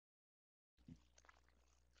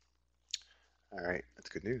All right, that's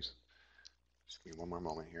good news. Just give me one more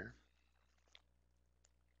moment here.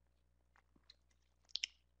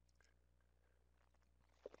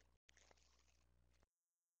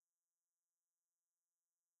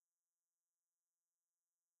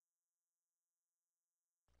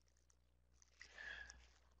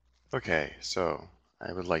 Okay, so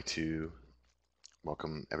I would like to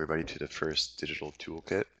welcome everybody to the first Digital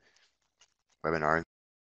Toolkit webinar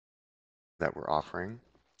that we're offering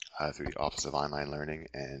through the Office of Online Learning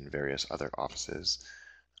and various other offices.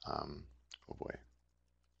 Oh boy,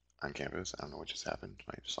 on campus. I don't know what just happened to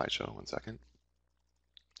my slideshow. 1 second.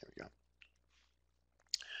 There we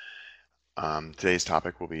go. Today's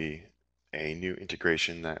topic will be a new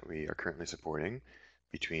integration that we are currently supporting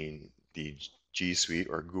between the G Suite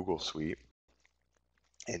or Google Suite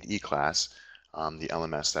and eClass, the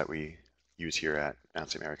LMS that we use here at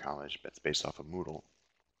Mount St. Mary College that's based off of Moodle.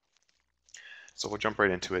 So we'll jump right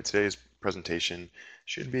into it. Today's presentation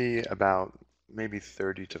should be about maybe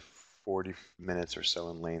 30 to 40 minutes or so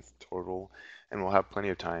in length total, and we'll have plenty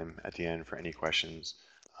of time at the end for any questions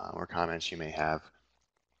or comments you may have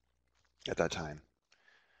at that time.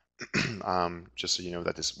 Just so you know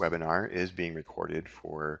that this webinar is being recorded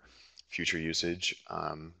for future usage.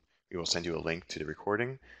 We will send you a link to the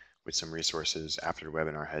recording with some resources after the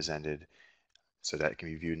webinar has ended so that it can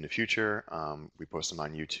be viewed in the future. We post them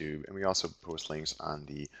on YouTube, and we also post links on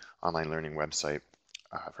the online learning website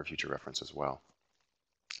for future reference as well.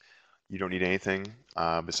 You don't need anything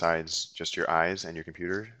besides just your eyes and your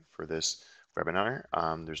computer for this webinar.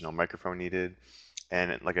 There's no microphone needed.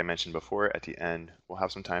 And like I mentioned before, at the end, we'll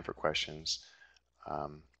have some time for questions.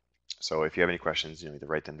 So if you have any questions, either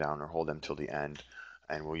write them down or hold them till the end,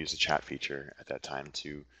 and we'll use the chat feature at that time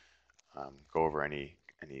to go over any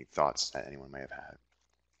thoughts that anyone may have had.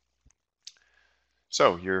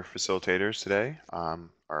 So your facilitators today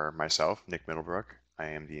are myself, Nick Middlebrook. I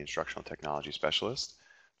am the Instructional Technology Specialist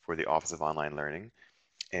for the Office of Online Learning,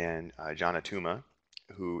 and Johnna Touma,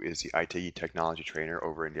 who is the IT Technology Trainer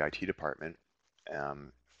over in the IT department,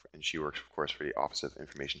 and she works, of course, for the Office of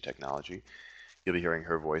Information Technology. You'll be hearing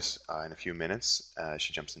her voice in a few minutes as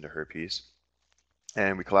she jumps into her piece.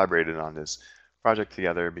 And we collaborated on this project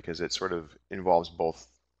together because it sort of involves both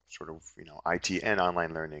IT and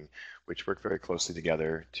online learning, which work very closely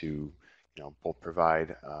together to both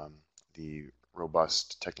provide the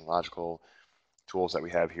robust technological tools that we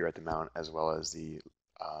have here at the Mount, as well as the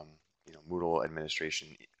Moodle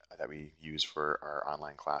administration that we use for our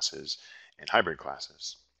online classes and hybrid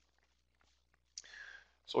classes.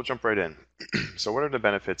 So we'll jump right in. So what are the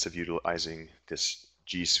benefits of utilizing this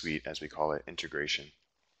G Suite, as we call it, integration?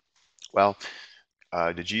 Well,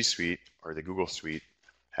 the G Suite, or the Google Suite,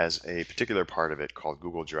 has a particular part of it called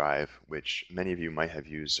Google Drive, which many of you might have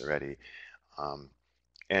used already.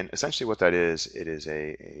 And essentially what that is, it is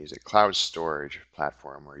a cloud storage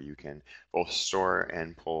platform where you can both store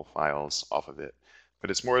and pull files off of it. But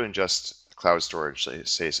it's more than just cloud storage,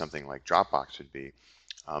 say something like Dropbox would be.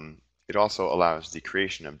 It also allows the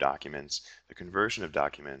creation of documents, the conversion of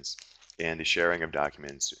documents, and the sharing of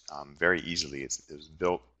documents very easily. It was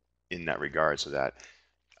built in that regard so that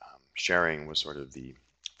sharing was sort of the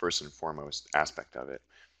first and foremost aspect of it.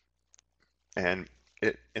 And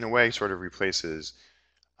it, in a way, sort of replaces,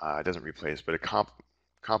 it doesn't replace, but it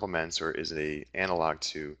complements or is an analog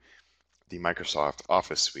to the Microsoft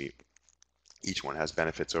Office suite. Each one has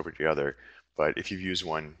benefits over the other, but if you've used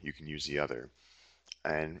one, you can use the other.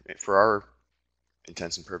 And for our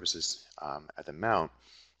intents and purposes at the Mount,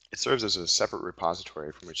 it serves as a separate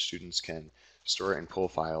repository from which students can store and pull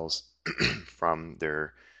files from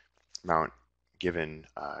their Mount given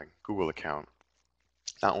Google account,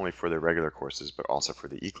 not only for their regular courses, but also for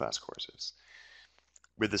the eClass courses.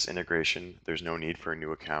 With this integration, there's no need for a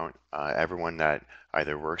new account. Everyone that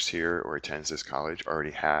either works here or attends this college already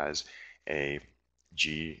has a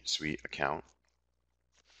G Suite account.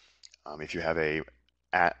 If you have a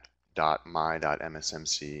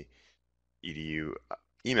 @my.msmc.edu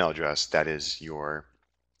email address, that is your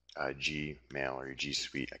Gmail or your G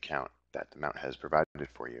Suite account that the Mount has provided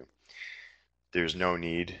for you. There's no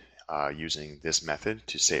need using this method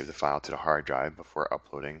to save the file to the hard drive before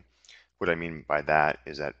uploading. What I mean by that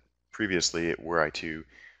is that previously, were I to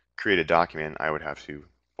create a document, I would have to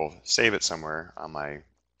both save it somewhere on my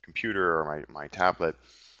computer or my tablet,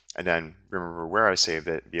 and then remember where I saved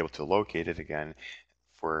it, be able to locate it again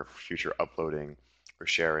for future uploading or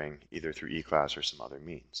sharing, either through eClass or some other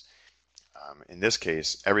means. In this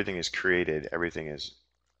case, everything is created, everything is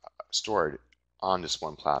stored on this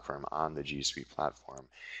one platform, on the G Suite platform,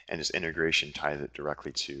 and this integration ties it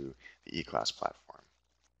directly to the eClass platform.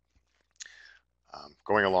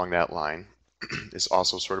 Going along that line, this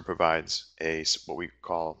also sort of provides what we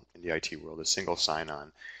call in the IT world a single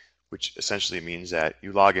sign-on, which essentially means that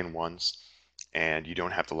you log in once and you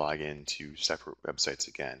don't have to log in to separate websites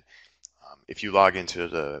again. If you log into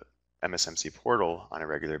the MSMC portal on a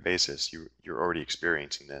regular basis, you're already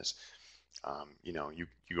experiencing this. You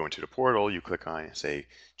go into the portal, you click on, say,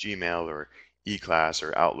 Gmail or eClass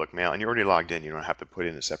or Outlook Mail, and you're already logged in. You don't have to put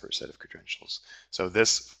in a separate set of credentials. So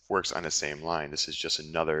this works on the same line. This is just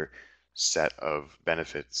another set of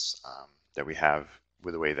benefits that we have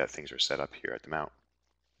with the way that things are set up here at the Mount.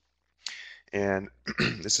 And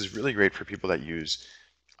this is really great for people that use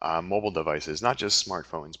mobile devices, not just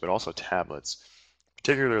smartphones, but also tablets,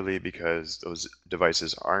 particularly because those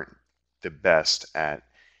devices aren't the best at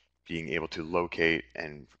being able to locate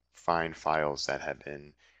and find files that have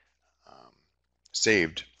been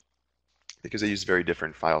saved, because they use very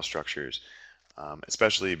different file structures,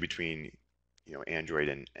 especially between Android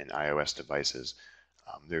and iOS devices.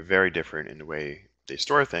 They're very different in the way they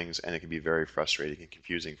store things, and it can be very frustrating and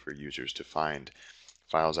confusing for users to find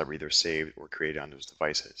files that were either saved or created on those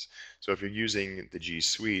devices. So if you're using the G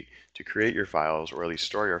Suite to create your files or at least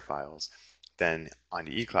store your files, then on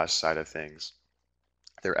the eClass side of things,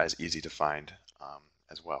 they're as easy to find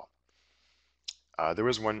as well. There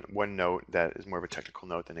was one note that is more of a technical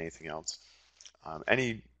note than anything else.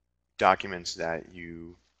 Any documents that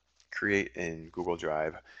you create in Google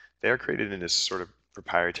Drive, they are created in this sort of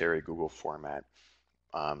proprietary Google format.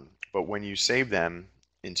 But when you save them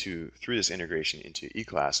through this integration into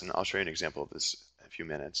eClass, and I'll show you an example of this in a few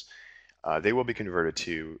minutes, they will be converted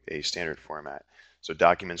to a standard format. So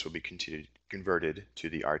documents will be converted to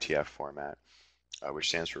the RTF format, which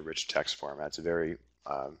stands for Rich Text Format. It's a very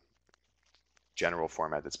general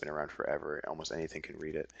format that's been around forever. Almost anything can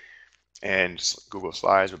read it. And Google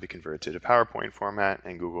Slides will be converted to the PowerPoint format,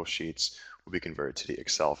 and Google Sheets will be converted to the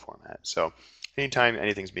Excel format. So anytime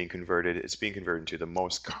anything's being converted, it's being converted to the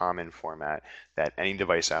most common format that any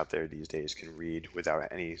device out there these days can read without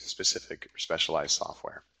any specific or specialized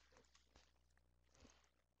software.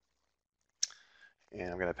 And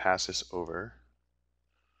I'm going to pass this over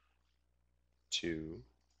to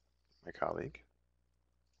my colleague.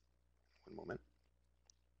 One moment.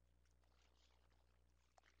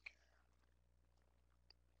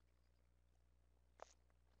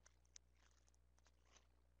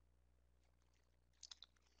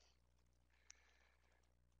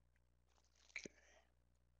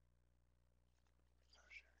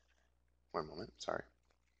 One moment, sorry.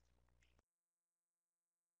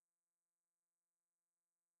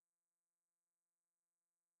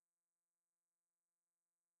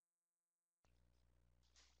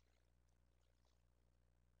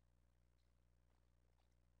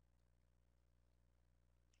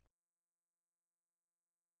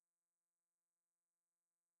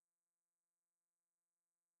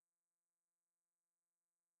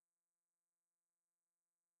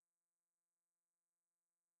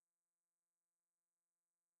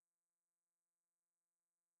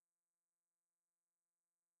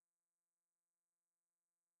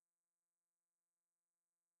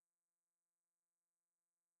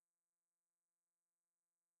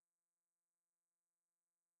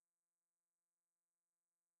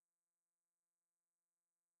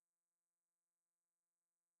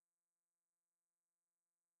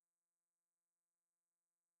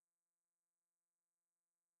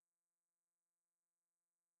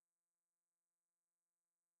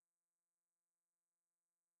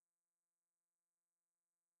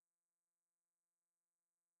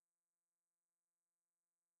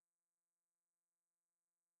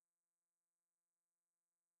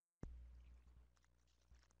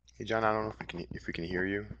 Hey John, I don't know if we can hear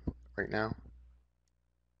you right now.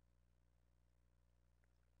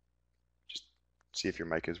 Just see if your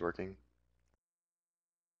mic is working.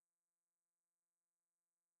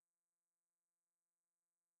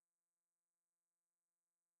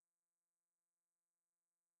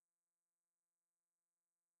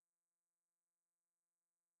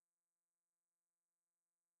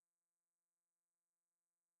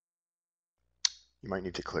 You might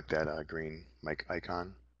need to click that green mic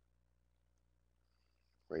icon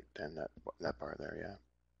right then, that bar there, yeah.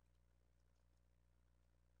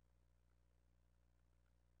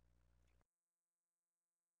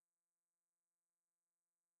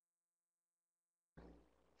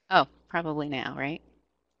 Oh, probably now, right?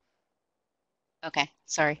 Okay,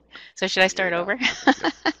 sorry. So should I start over?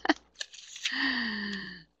 Yep.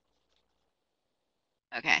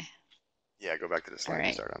 Okay. Yeah, go back to the All slide you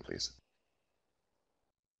right. started on, please.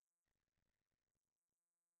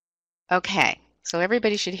 Okay. So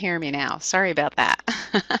everybody should hear me now. Sorry about that.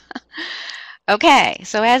 Okay.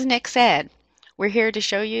 So as Nick said, We're here to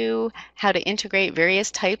show you how to integrate various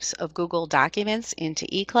types of Google documents into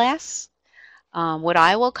eClass. What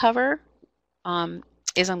I will cover um,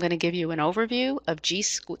 is I'm going to give you an overview of G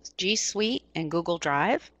Suite and Google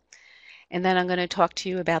Drive. And then I'm going to talk to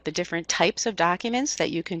you about the different types of documents that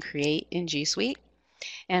you can create in G Suite.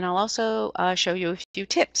 And I'll also show you a few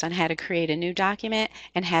tips on how to create a new document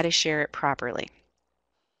and how to share it properly.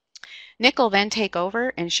 Nick will then take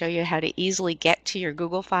over and show you how to easily get to your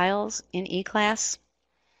Google files in eClass.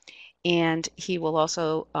 And he will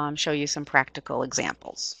also show you some practical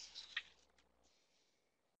examples.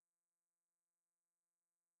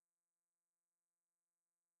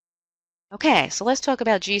 Okay, so let's talk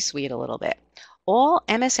about G Suite a little bit. All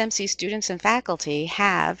MSMC students and faculty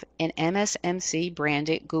have an MSMC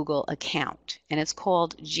branded Google account, and it's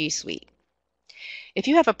called G Suite. If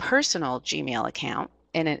you have a personal Gmail account,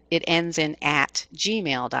 and it ends in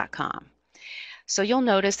 @gmail.com, so you'll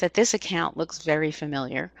notice that this account looks very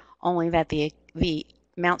familiar, only that the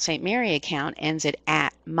Mount St. Mary account ends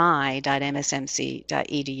at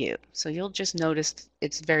my.msmc.edu. So you'll just notice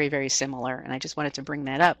it's very, very similar, and I just wanted to bring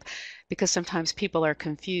that up because sometimes people are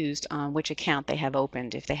confused on which account they have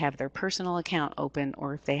opened, if they have their personal account open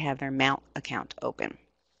or if they have their Mount account open.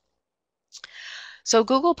 So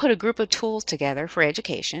Google put a group of tools together for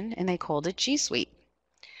education, and they called it G Suite.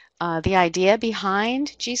 The idea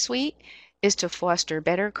behind G Suite is to foster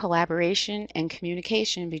better collaboration and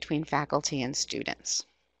communication between faculty and students.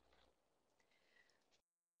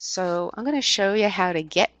 So I'm going to show you how to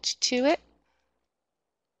get to it.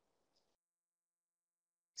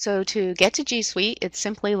 So to get to G Suite, it's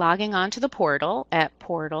simply logging on to the portal at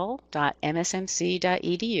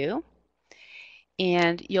portal.msmc.edu.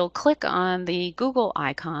 And you'll click on the Google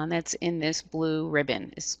icon that's in this blue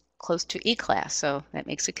ribbon. It's close to eClass, so that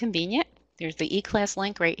makes it convenient. There's the eClass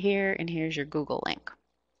link right here, and here's your Google link.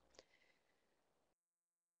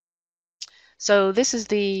 So this is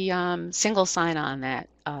the single sign-on that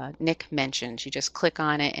Nick mentioned. You just click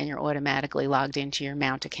on it and you're automatically logged into your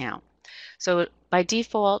Mount account. So by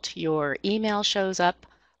default, your email shows up,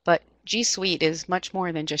 but G Suite is much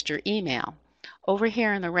more than just your email. Over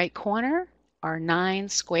here in the right corner are 9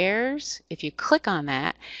 squares. If you click on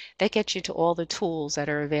that, that gets you to all the tools that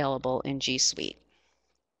are available in G Suite.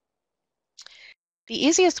 The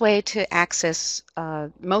easiest way to access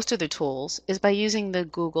most of the tools is by using the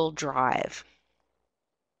Google Drive.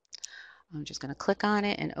 I'm just going to click on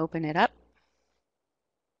it and open it up.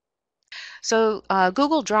 So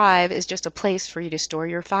Google Drive is just a place for you to store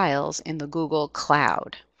your files in the Google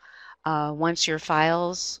Cloud. Once your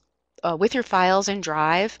files, with your files in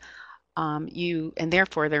Drive, and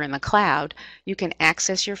therefore they're in the cloud, you can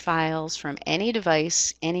access your files from any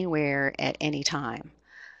device, anywhere, at any time.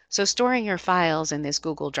 So storing your files in this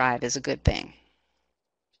Google Drive is a good thing.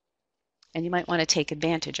 And you might want to take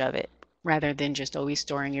advantage of it rather than just always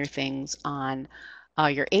storing your things on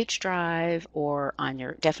your H drive or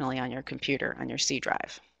definitely on your computer, on your C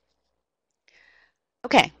drive.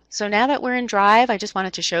 Okay, so now that we're in Drive, I just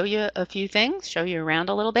wanted to show you a few things, show you around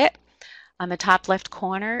a little bit. On the top left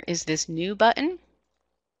corner is this New button.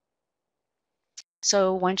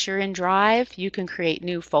 So once you're in Drive, you can create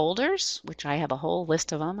new folders, which I have a whole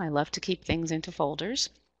list of them. I love to keep things into folders.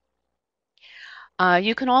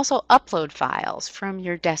 You can also upload files from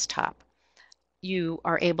your desktop. You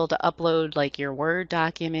are able to upload like your Word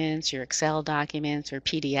documents, your Excel documents, or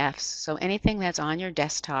PDFs. So anything that's on your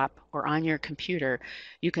desktop or on your computer,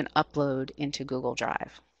 you can upload into Google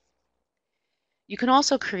Drive. You can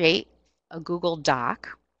also create a Google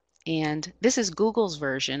Doc, and this is Google's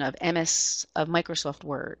version of Microsoft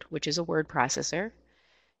Word, which is a word processor.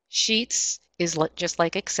 Sheets is just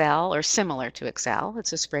like Excel or similar to Excel.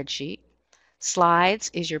 It's a spreadsheet. Slides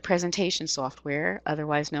is your presentation software,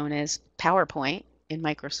 otherwise known as PowerPoint in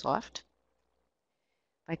Microsoft.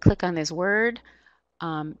 If I click on this Word,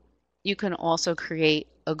 you can also create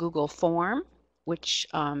a Google form, which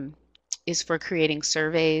is for creating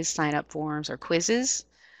surveys, sign-up forms, or quizzes.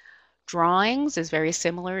 Drawings is very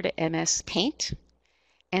similar to MS Paint.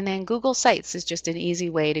 And then Google Sites is just an easy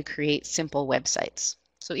way to create simple websites.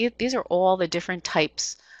 So these are all the different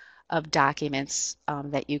types of documents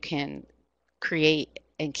that you can create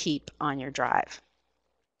and keep on your drive.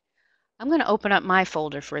 I'm going to open up my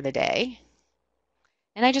folder for the day.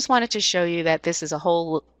 And I just wanted to show you that this is a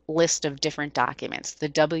whole list of different documents. The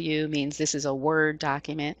W means this is a Word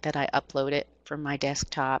document that I uploaded from my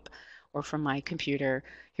desktop or from my computer.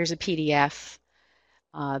 Here's a PDF.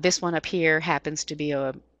 This one up here happens to be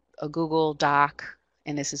a Google Doc,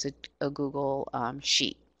 and this is a Google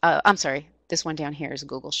Sheet. I'm sorry, this one down here is a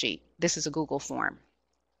Google Sheet. This is a Google form.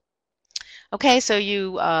 Okay, so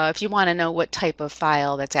if you want to know what type of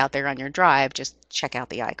file that's out there on your drive, just check out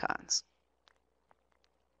the icons.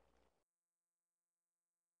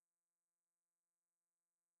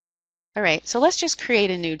 All right, so let's just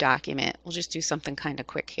create a new document. We'll just do something kind of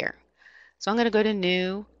quick here. So I'm going to go to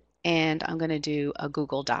New, and I'm going to do a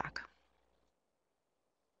Google Doc.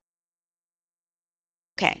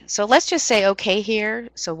 Okay, so let's just say OK here.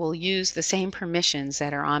 So we'll use the same permissions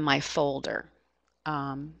that are on my folder.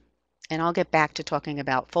 Um, and I'll get back to talking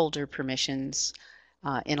about folder permissions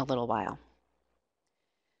in a little while.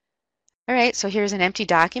 All right, so here's an empty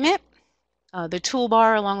document. The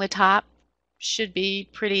toolbar along the top should be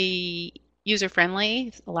pretty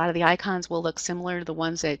user-friendly. A lot of the icons will look similar to the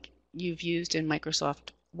ones that you've used in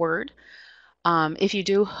Microsoft Word. If you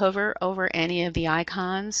do hover over any of the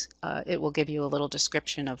icons, it will give you a little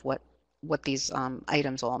description of what these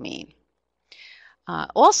items all mean.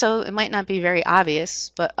 Also, it might not be very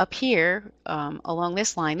obvious, but up here along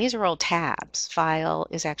this line, these are all tabs. File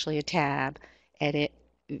is actually a tab, Edit,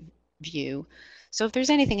 View. So if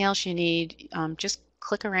there's anything else you need, just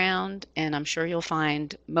click around, and I'm sure you'll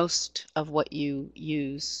find most of what you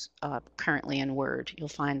use currently in Word. You'll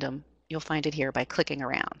find it here by clicking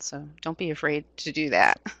around. So don't be afraid to do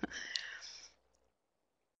that.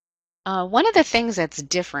 One of the things that's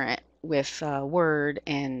different with Word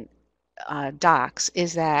and Docs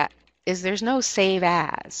is there's no save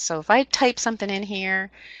as. So if I type something in here,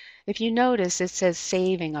 if you notice, it says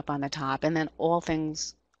saving up on the top, and then all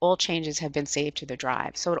changes have been saved to the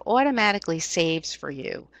drive. So it automatically saves for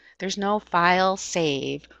you. There's no file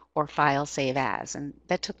save or file save as, and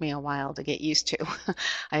that took me a while to get used to.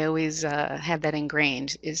 I always have that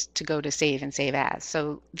ingrained, is to go to save and save as.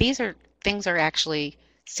 So things are actually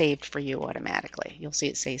saved for you automatically. You'll see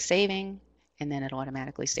it say saving, and then it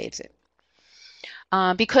automatically saves it.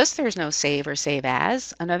 Because there's no save or save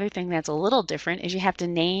as, another thing that's a little different is you have to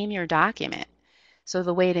name your document. So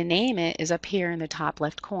the way to name it is up here in the top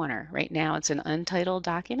left corner. Right now it's an untitled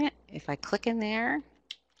document. If I click in there,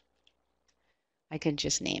 I can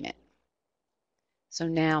just name it. So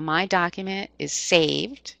now my document is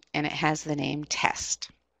saved and it has the name test.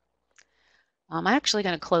 I'm actually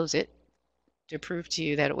going to close it to prove to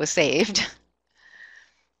you that it was saved.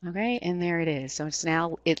 Okay, and there it is. So it's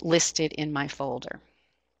now listed in my folder.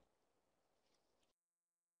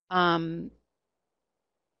 Let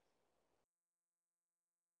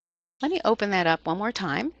me open that up one more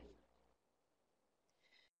time.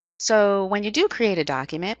 So when you do create a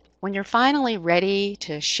document, when you're finally ready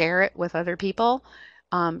to share it with other people,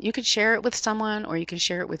 you can share it with someone or you can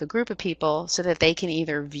share it with a group of people so that they can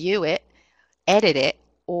either view it, edit it,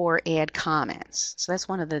 or add comments. So that's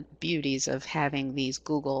one of the beauties of having these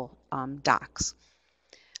Google Docs.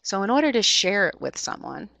 So in order to share it with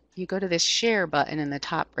someone, you go to this share button in the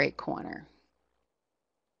top right corner.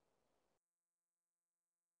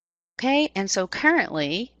 Okay, and so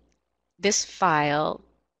currently this file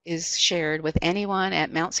is shared with anyone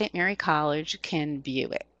at Mount St. Mary College can view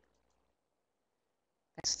it.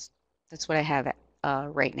 That's what I have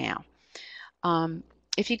right now.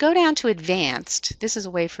 If you go down to advanced, this is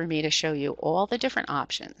a way for me to show you all the different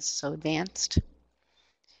options. So advanced.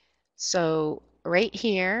 So right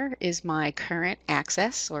here is my current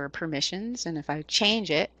access or permissions, and if I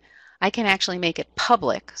change it, I can actually make it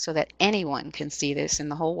public so that anyone can see this in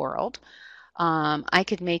the whole world. I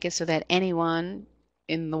could make it so that anyone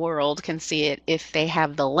in the world can see it if they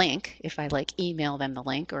have the link, if I email them the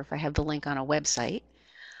link, or if I have the link on a website.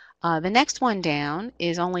 The next one down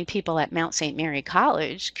is only people at Mount St. Mary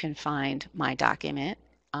College can find my document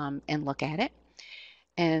and look at it.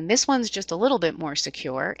 And this one's just a little bit more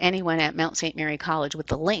secure. Anyone at Mount St. Mary College with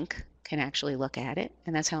the link can actually look at it.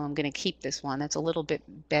 And that's how I'm going to keep this one. That's a little bit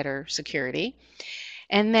better security.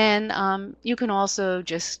 And then you can also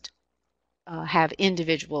just have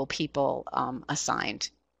individual people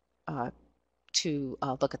assigned to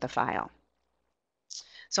look at the file.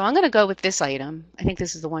 So I'm going to go with this item. I think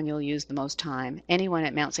this is the one you'll use the most time. Anyone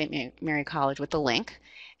at Mount St. Mary College with the link.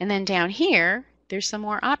 And then down here, there's some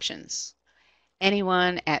more options.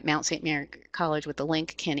 Anyone at Mount St. Mary College with the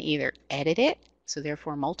link can either edit it, so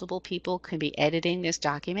therefore multiple people can be editing this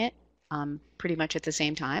document pretty much at the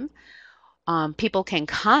same time. People can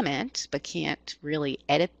comment, but can't really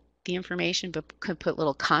edit the information, but could put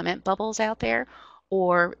little comment bubbles out there,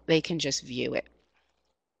 or they can just view it.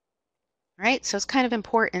 All right, so it's kind of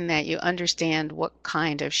important that you understand what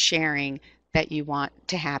kind of sharing that you want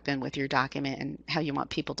to happen with your document and how you want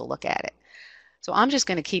people to look at it. So I'm just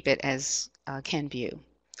going to keep it as can view.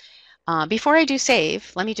 Before I do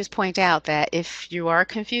save, let me just point out that if you are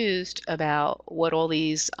confused about what all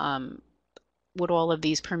these what all of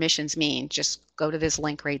these permissions mean, just go to this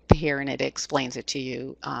link right here and it explains it to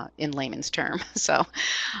you in layman's term. So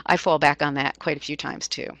I fall back on that quite a few times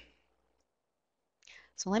too.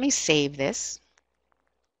 So let me save this.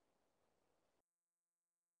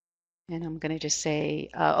 And I'm going to just say,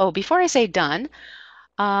 oh, before I say done,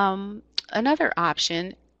 another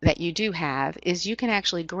option that you do have is you can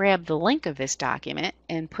actually grab the link of this document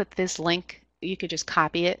and put this link, you could just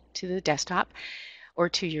copy it to the desktop or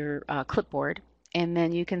to your clipboard, and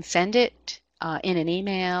then you can send it in an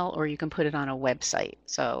email or you can put it on a website.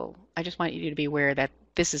 So I just want you to be aware that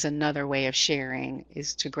this is another way of sharing,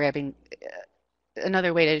 is to grabbing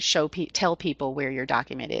another way to tell people where your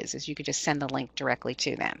document is you could just send the link directly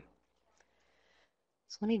to them.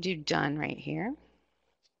 So let me do done right here.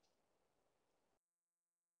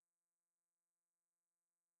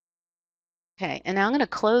 Okay, and now I'm going to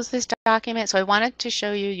close this document. So I wanted to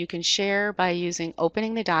show you you can share by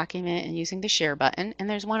opening the document and using the share button. And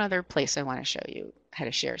there's one other place I want to show you how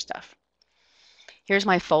to share stuff. Here's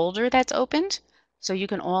my folder that's opened. So you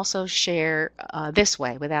can also share this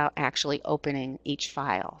way without actually opening each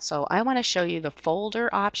file. So I want to show you the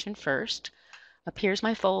folder option first. Up here's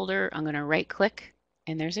my folder. I'm going to right click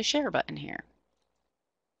and there's a share button here.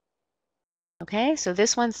 Okay, so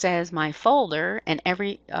this one says my folder, and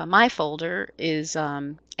my folder is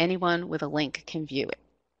anyone with a link can view it.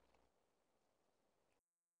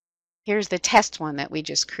 Here's the test one that we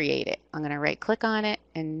just created. I'm going to right click on it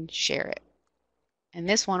and share it. And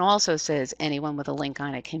this one also says anyone with a link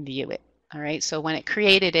on it can view it. All right, so when it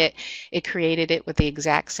created it with the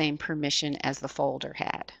exact same permission as the folder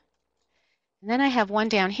had. And then I have one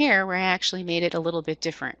down here where I actually made it a little bit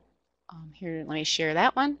different. Here, let me share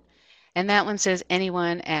that one. And that one says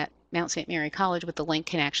anyone at Mount St. Mary College with the link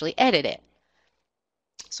can actually edit it.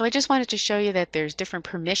 So I just wanted to show you that there's different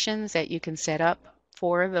permissions that you can set up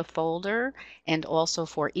for the folder and also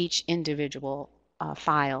for each individual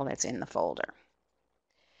file that's in the folder.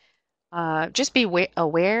 Just be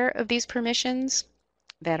aware of these permissions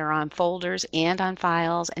that are on folders and on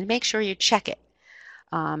files, and make sure you check it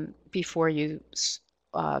before you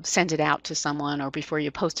send it out to someone or before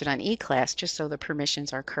you post it on eClass, just so the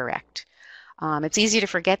permissions are correct. It's easy to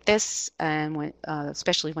forget this, and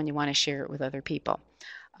especially when you want to share it with other people.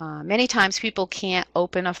 Many times people can't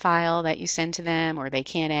open a file that you send to them, or they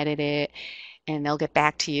can't edit it, and they'll get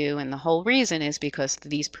back to you, and the whole reason is because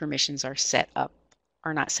these permissions are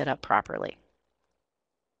not set up properly.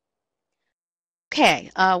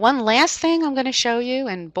 Okay, one last thing I'm going to show you,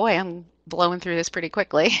 and boy, I'm blowing through this pretty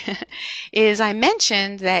quickly, is I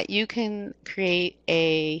mentioned that you can create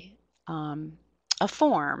a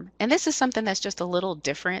form, and this is something that's just a little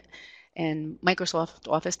different, and Microsoft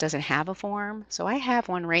Office doesn't have a form, so I have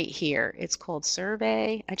one right here. It's called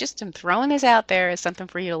Survey. I just am throwing this out there as something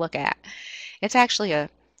for you to look at. It's actually a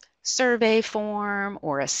survey form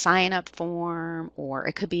or a sign-up form, or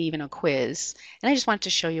it could be even a quiz. And I just wanted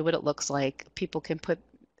to show you what it looks like. People can put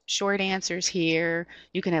short answers here.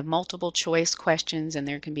 You can have multiple choice questions, and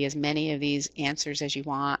there can be as many of these answers as you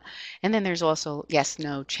want. And then there's also yes,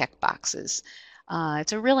 no check boxes.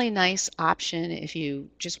 It's a really nice option if you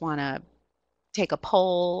just want to take a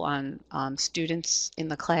poll on students in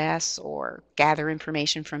the class, or gather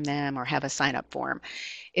information from them, or have a sign-up form.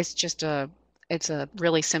 It's a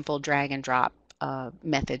really simple drag and drop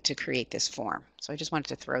method to create this form. So I just wanted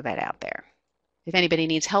to throw that out there. If anybody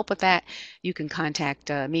needs help with that, you can contact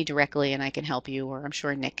me directly and I can help you, or I'm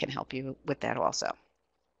sure Nick can help you with that also.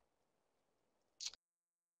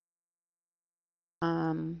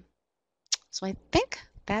 So I think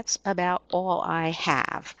that's about all I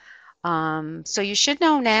have. So you should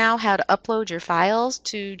know now how to upload your files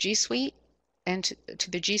to G Suite and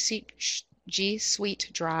to the G Suite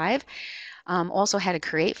drive. Also how to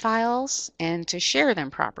create files and to share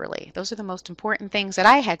them properly. Those are the most important things that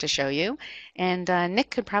I had to show you. And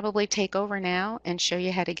Nick could probably take over now and show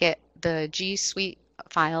you how to get the G Suite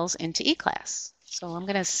files into eClass. So I'm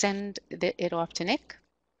going to send it off to Nick.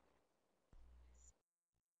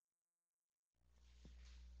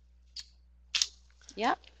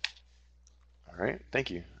 Yep. All right, thank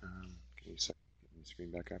you. Can you set the screen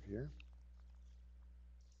back up here?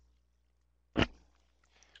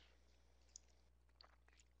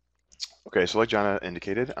 Okay, so like Johnna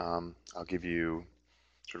indicated, I'll give you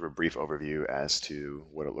sort of a brief overview as to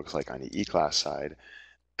what it looks like on the eClass side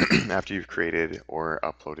after you've created or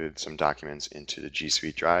uploaded some documents into the G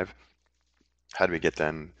Suite drive. How do we get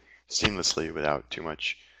them seamlessly without too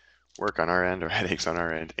much work on our end or headaches on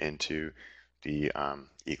our end into the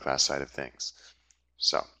eClass side of things?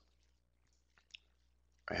 So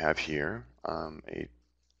I have here a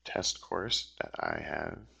test course that I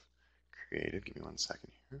have created. Give me 1 second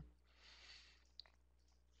here.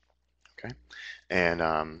 Okay,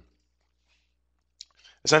 and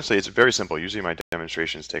essentially it's very simple. Usually my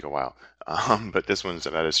demonstrations take a while, but this one's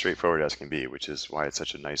about as straightforward as can be, which is why it's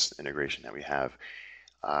such a nice integration that we have.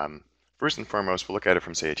 Um, First and foremost, we'll look at it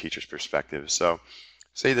from, say, a teacher's perspective. So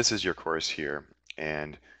say this is your course here,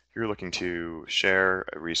 and you're looking to share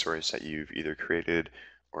a resource that you've either created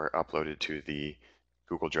or uploaded to the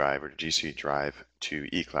Google Drive or the G Suite Drive to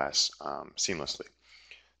eClass seamlessly.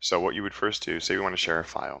 So what you would first do, say we want to share a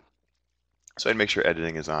file. So I'd make sure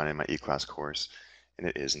editing is on in my eClass course, and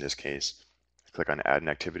it is in this case. I click on Add an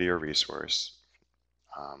Activity or Resource.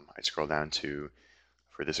 I scroll down to,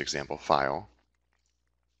 for this example, File.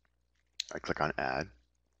 I click on Add.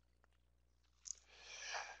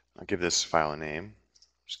 I'll give this file a name.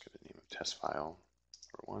 Just give it a name of test file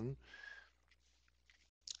or 1.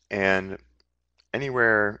 And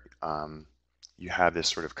anywhere you have this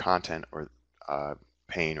sort of content or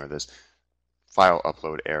pane or this file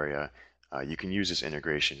upload area, you can use this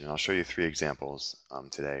integration. And I'll show you 3 examples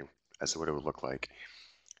today as to what it would look like.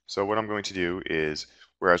 So what I'm going to do is,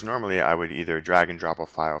 whereas normally I would either drag and drop a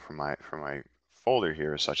file from my folder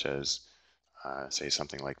here, such as say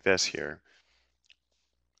something like this here.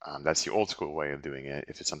 That's the old school way of doing it.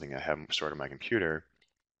 If it's something I have stored on my computer,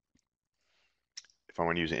 if I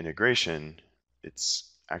want to use an integration,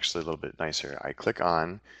 it's actually a little bit nicer. I click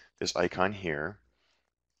on this icon here,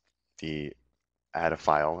 the add a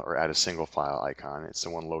file or add a single file icon. It's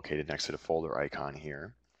the one located next to the folder icon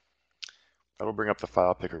here. That'll bring up the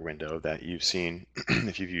file picker window that you've seen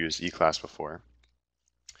if you've used eClass before.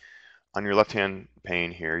 On your left-hand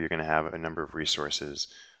pane here, you're going to have a number of resources.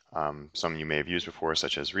 Some you may have used before,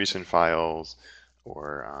 such as recent files,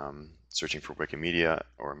 or searching for Wikimedia,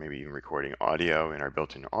 or maybe even recording audio in our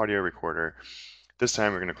built-in audio recorder. This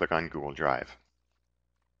time we're going to click on Google Drive.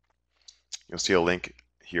 You'll see a link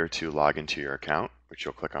here to log into your account, which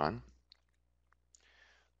you'll click on.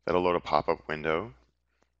 That'll load a pop-up window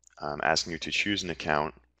asking you to choose an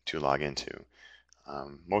account to log into.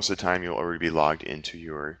 Most of the time you'll already be logged into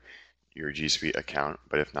your G Suite account,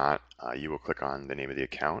 but if not, you will click on the name of the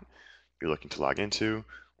account you're looking to log into,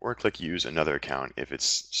 or click Use Another Account if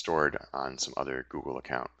it's stored on some other Google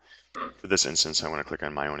account. For this instance, I want to click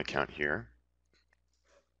on my own account here.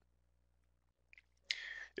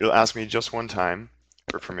 It'll ask me just one time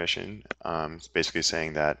for permission. It's basically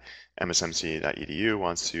saying that MSMC.edu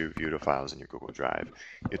wants to view the files in your Google Drive.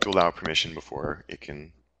 You have to allow permission before it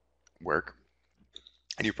can work.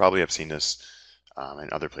 And you probably have seen this in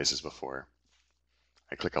other places before.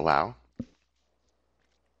 I click Allow.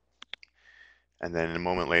 And then a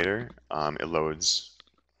moment later, it loads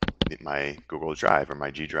my Google Drive or my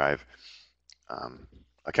G Drive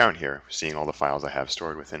account here, seeing all the files I have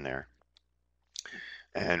stored within there.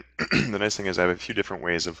 And the nice thing is I have a few different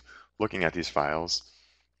ways of looking at these files.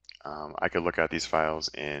 I could look at these files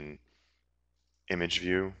in image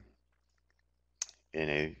view, in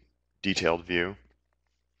a detailed view,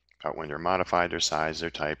 about when they're modified, their size, their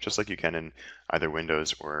type, just like you can in either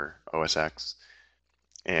Windows or OS X,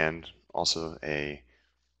 and also a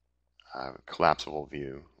collapsible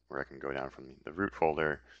view where I can go down from the root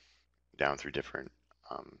folder down through different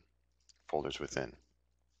folders within.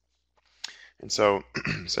 And so,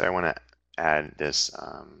 say I want to add this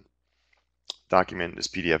document, this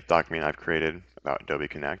PDF document I've created about Adobe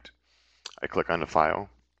Connect. I click on the file.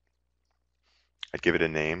 I'd give it a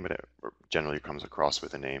name, but it generally comes across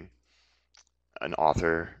with a name, an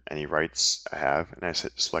author, any rights I have, and I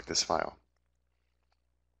select this file.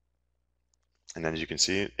 And then as you can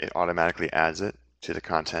see, it automatically adds it to the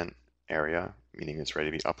content area, meaning it's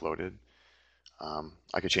ready to be uploaded.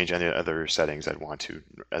 I could change any other settings I'd want to,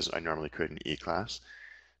 as I normally could in eClass.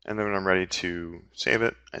 And then when I'm ready to save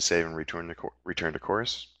it, I save and return to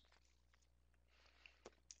course.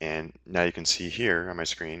 And now you can see here on my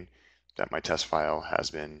screen that my test file has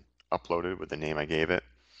been uploaded with the name I gave it.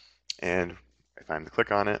 And if I'm to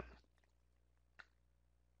click on it,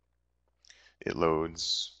 it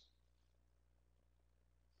loads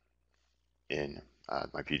in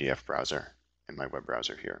my PDF browser, in my web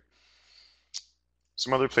browser here.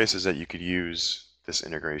 Some other places that you could use this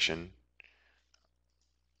integration,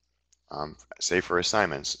 say for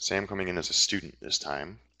assignments. Say I'm coming in as a student this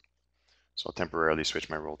time, so I'll temporarily switch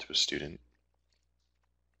my role to a student.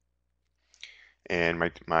 And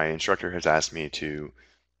my instructor has asked me to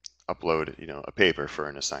upload, a paper for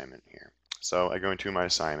an assignment here. So I go into my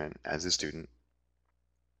assignment as a student.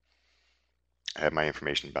 I have my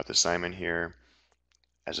information about the assignment here.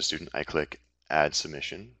 As a student, I click Add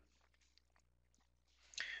Submission.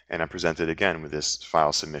 And I'm presented again with this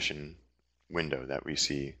file submission window that we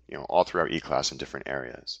see, all throughout eClass in different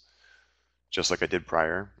areas. Just like I did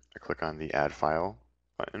prior, I click on the Add File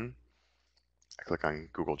button. I click on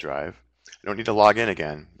Google Drive. I don't need to log in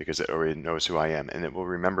again because it already knows who I am, and it will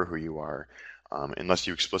remember who you are unless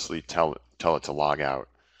you explicitly tell it to log out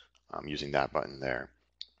using that button there.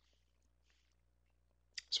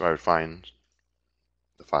 So I would find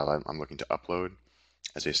the file I'm looking to upload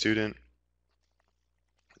as a student.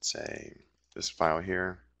 Let's say this file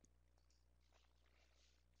here.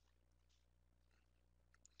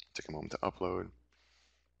 Take a moment to upload.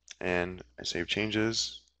 And I save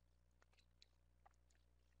changes.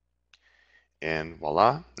 And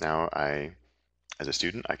voila, now as a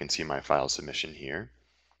student, I can see my file submission here.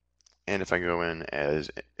 And if I go in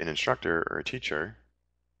as an instructor or a teacher,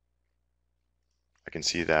 I can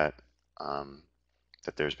see that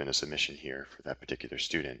that there's been a submission here for that particular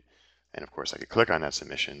student. And of course, I could click on that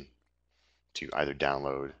submission to either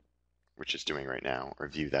download, which it's doing right now, or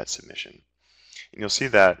view that submission. And you'll see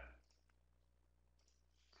that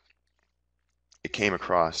it came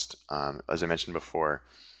across, as I mentioned before,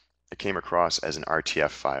 it came across as an RTF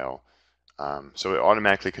file. So it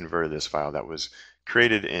automatically converted this file that was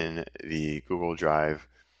created in the Google Drive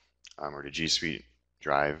or the G Suite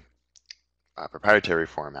Drive proprietary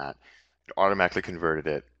format. It automatically converted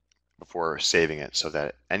it before saving it so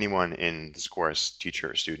that anyone in this course,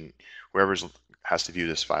 teacher or student, whoever has to view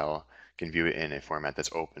this file, can view it in a format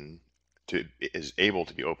that's is able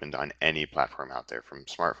to be opened on any platform out there, from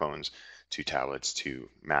smartphones to tablets to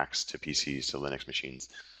Macs to PCs to Linux machines.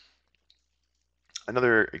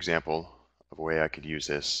 Another example of a way I could use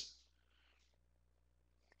this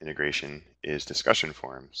integration is discussion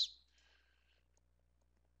forums.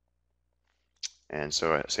 And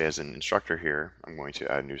so say as an instructor here, I'm going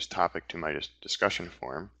to add a new topic to my discussion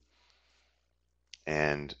forum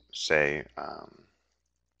and say, call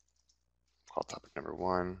topic number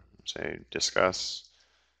 1, say discuss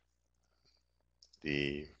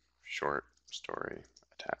the short story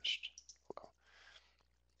attached below.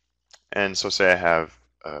 And so say I have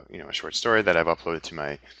a short story that I've uploaded to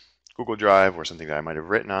my Google Drive or something that I might have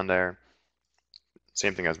written on there.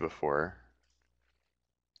 Same thing as before.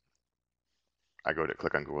 I go to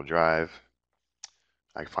click on Google Drive.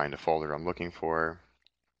 I find a folder I'm looking for.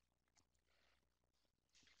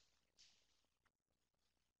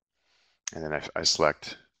 And then I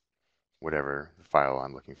select whatever file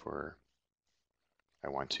I'm looking for I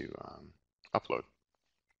want to upload,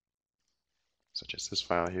 such as this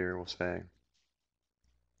file here, we'll say.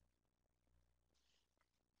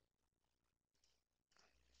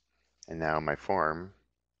 And now my form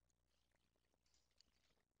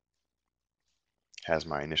has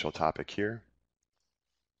my initial topic here,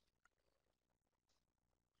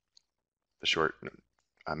 the short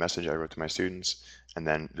message I wrote to my students, and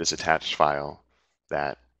then this attached file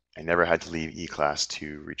that I never had to leave eClass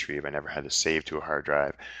to retrieve. I never had to save to a hard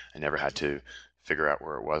drive. I never had to figure out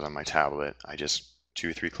where it was on my tablet. I just 2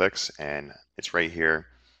 or 3 clicks and it's right here.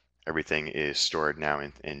 Everything is stored now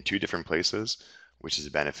in 2 different places, which is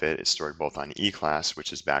a benefit. It's stored both on eClass,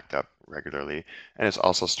 which is backed up regularly, and it's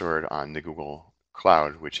also stored on the Google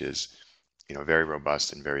Cloud, which is very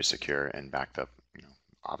robust and very secure and backed up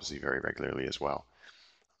obviously very regularly as well.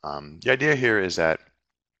 The idea here is that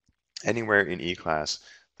anywhere in eClass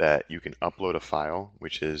that you can upload a file,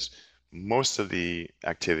 which is most of the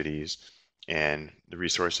activities and the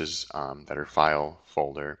resources that are file,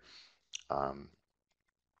 folder, and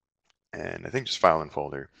I think just file and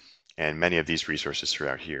folder, and many of these resources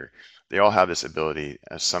throughout here, they all have this ability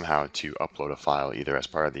somehow to upload a file either as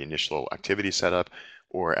part of the initial activity setup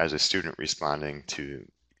or as a student responding to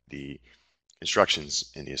the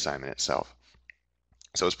instructions in the assignment itself.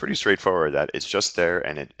 So it's pretty straightforward that it's just there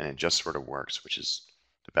and it just sort of works, which is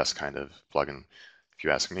the best kind of plugin, if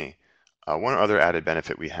you ask me. One other added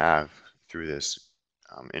benefit we have through this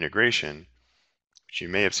integration, which you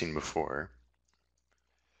may have seen before,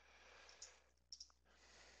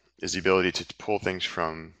 is the ability to pull things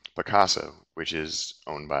from Picasa, which is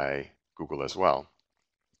owned by Google as well.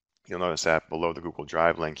 You'll notice that below the Google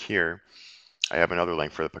Drive link here, I have another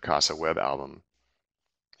link for the Picasa web album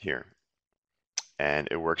here. And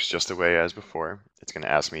it works just the way as before. It's going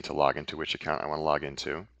to ask me to log into which account I want to log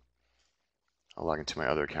into. I'll log into my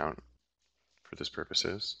other account for this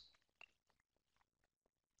purposes.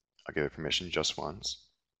 I'll give it permission just once.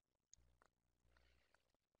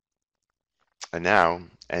 And now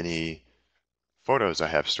any photos I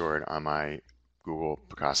have stored on my Google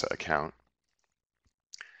Picasa account,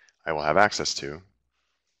 I will have access to,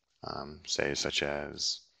 say such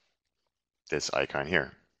as this icon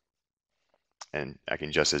here. And I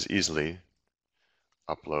can just as easily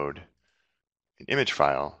upload an image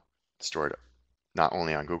file stored not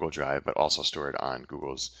only on Google Drive, but also stored on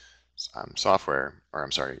Google's software, or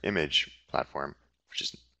I'm sorry, image platform, which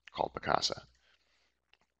is called Picasa.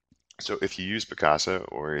 So if you use Picasa,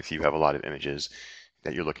 or if you have a lot of images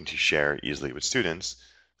that you're looking to share easily with students,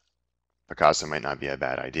 Picasa might not be a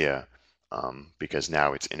bad idea, because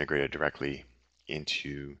now it's integrated directly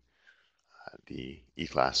into the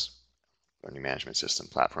eClass learning management system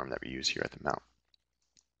platform that we use here at the Mount.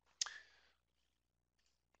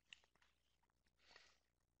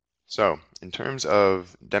 So in terms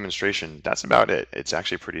of demonstration, that's about it. It's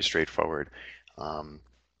actually pretty straightforward. Um,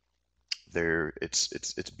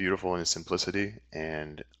 it's beautiful in its simplicity,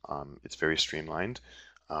 and it's very streamlined.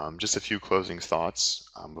 Just a few closing thoughts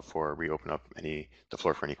before we open up the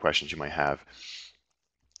floor for any questions you might have.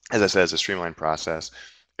 As I said, it's a streamlined process.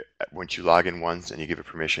 Once you log in once and you give it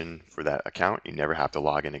permission for that account, you never have to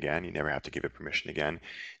log in again. You never have to give it permission again.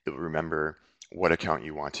 It will remember what account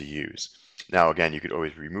you want to use. Now, again, you could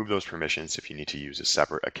always remove those permissions if you need to use a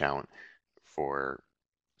separate account for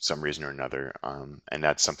some reason or another, and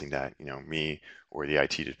that's something that me or the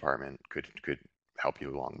IT department could help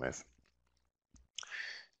you along with.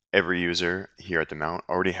 Every user here at the Mount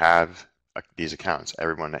already have these accounts.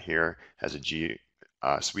 Everyone that here has a G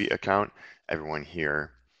Suite account. Everyone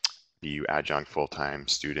here, BU adjunct, full-time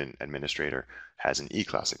student, administrator, has an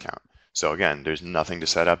eClass account. So again, there's nothing to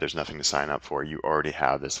set up, there's nothing to sign up for. You already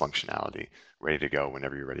have this functionality ready to go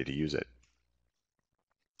whenever you're ready to use it.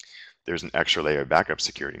 There's an extra layer of backup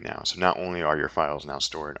security now. So not only are your files now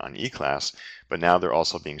stored on eClass, but now they're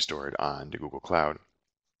also being stored on the Google Cloud,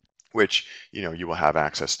 which you will have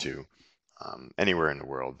access to anywhere in the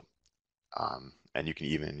world. And you can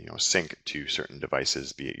even sync to certain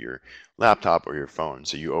devices, be it your laptop or your phone.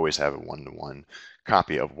 So you always have a one-to-one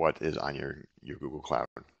copy of what is on your Google Cloud.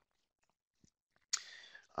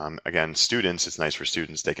 Again, students, it's nice for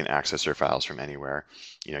students. They can access their files from anywhere.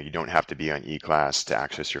 You don't have to be on eClass to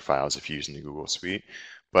access your files if you're using the Google Suite,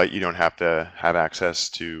 but you don't have to have access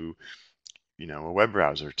to, a web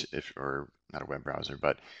browser, or not a web browser,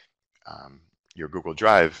 but your Google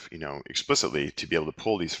Drive, explicitly to be able to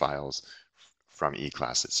pull these files from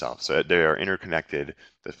eClass itself. So they are interconnected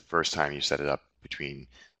the first time you set it up between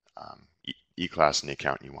eClass and the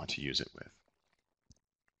account you want to use it with.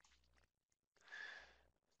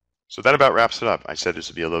 So that about wraps it up. I said this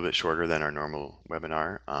would be a little bit shorter than our normal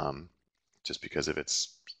webinar, just because of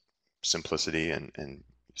its simplicity and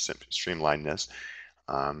streamlinedness.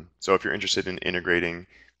 So if you're interested in integrating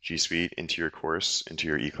G Suite into your course, into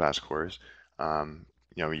your eClass course,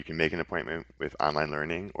 you can make an appointment with Online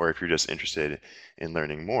Learning, or if you're just interested in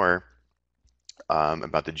learning more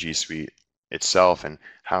about the G Suite itself and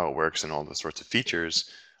how it works and all the sorts of features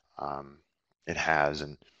it has,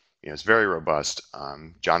 and it's very robust.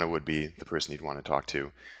 Johnna would be the person you'd want to talk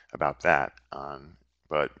to about that.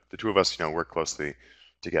 But the two of us, work closely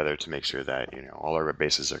together to make sure that all our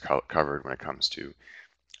bases are covered when it comes to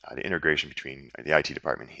the integration between the IT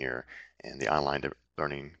department here and the online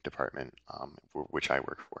learning department, which I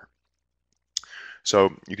work for.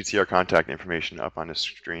 So you can see our contact information up on the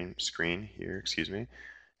screen here, excuse me.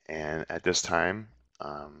 And at this time,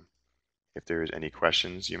 if there's any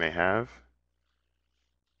questions you may have,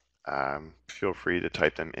 feel free to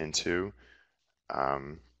type them into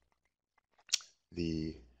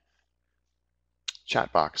the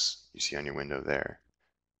chat box you see on your window there.